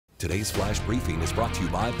Today's flash briefing is brought to you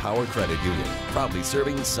by Power Credit Union, proudly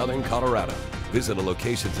serving Southern Colorado. Visit a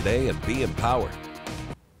location today and be empowered.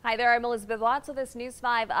 Hi there, I'm Elizabeth Watts with this News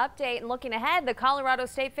 5 update. And looking ahead, the Colorado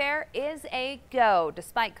State Fair is a go.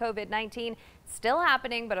 Despite COVID-19 still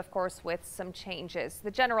happening, but of course with some changes.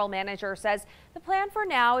 The general manager says the plan for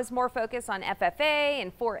now is more focused on FFA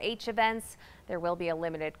and 4-H events. There will be a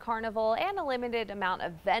limited carnival and a limited amount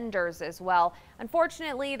of vendors as well.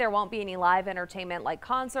 Unfortunately, there won't be any live entertainment like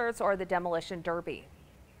concerts or the demolition derby.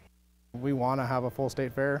 We want to have a full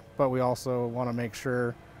state fair, but we also want to make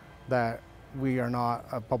sure that we are not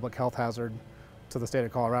a public health hazard to the state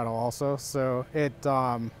of Colorado also. So it's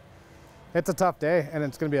a tough day, and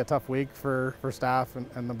it's going to be a tough week for staff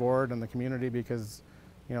and the board and the community because,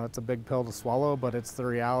 you know, it's a big pill to swallow, but it's the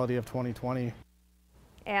reality of 2020.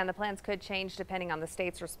 And the plans could change depending on the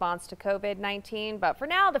state's response to COVID-19. But for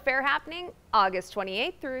now, the fair happening August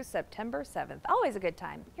 28th through September 7th. Always a good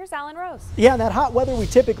time. Here's Alan Rose. Yeah, and that hot weather we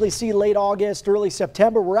typically see late August, early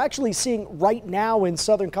September, we're actually seeing right now in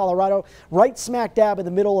southern Colorado, right smack dab in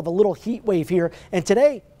the middle of a little heat wave here. And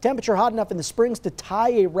today, temperature hot enough in the Springs to tie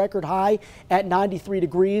a record high at 93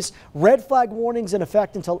 degrees. Red flag warnings in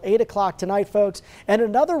effect until 8 o'clock tonight, folks. And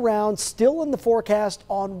another round still in the forecast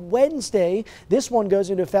on Wednesday. This one goes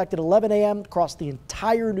into effect at 11 a.m. across the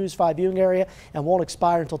entire News 5 viewing area and won't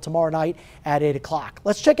expire until tomorrow night at 8 o'clock.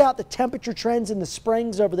 Let's check out the temperature trends in the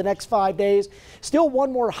Springs over the next 5 days. Still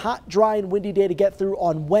one more hot, dry, and windy day to get through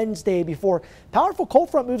on Wednesday before powerful cold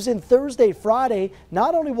front moves in Thursday, Friday.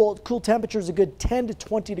 Not only will it cool temperatures a good 10 to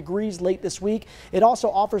 20 degrees late this week, it also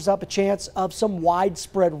offers up a chance of some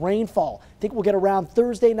widespread rainfall. I think we'll get around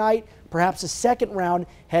Thursday night, perhaps a second round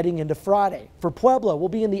heading into Friday. For Pueblo, we'll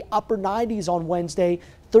be in the upper 90s on Wednesday,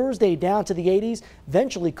 Thursday down to the 80s,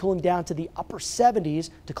 eventually cooling down to the upper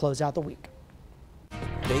 70s to close out the week.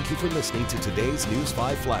 Thank you for listening to today's News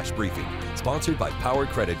 5 Flash Briefing, sponsored by Power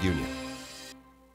Credit Union.